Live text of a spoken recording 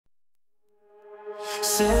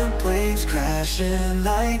Synth waves crashing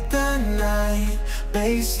like the night,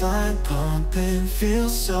 bassline pumping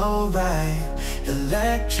feels so right.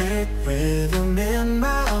 Electric rhythm in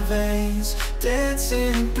my veins,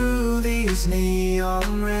 dancing through these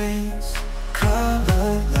neon rays.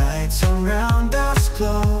 Colored lights around us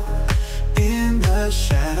glow, in the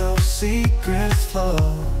shadows secrets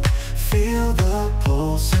flow. Feel the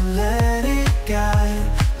pulse and let it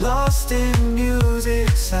guide, lost in music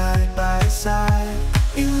side by side.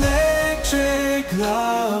 Electric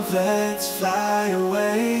love, let's fly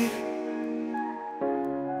away.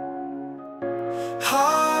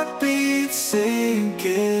 Heartbeat sync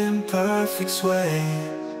in perfect sway.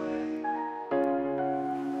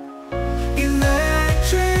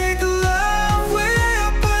 Electric love,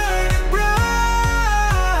 we're burning bright.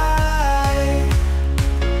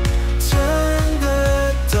 Turn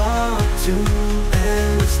the dark to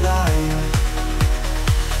endless light.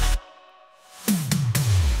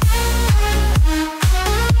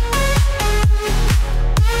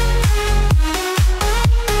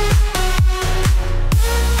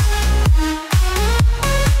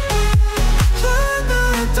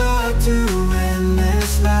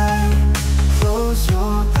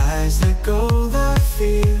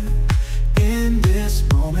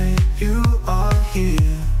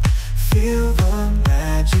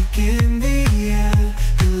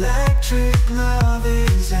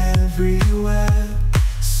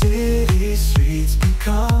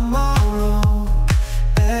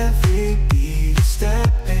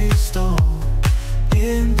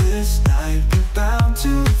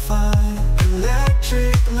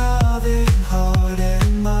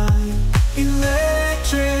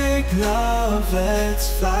 Let's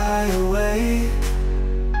fly away.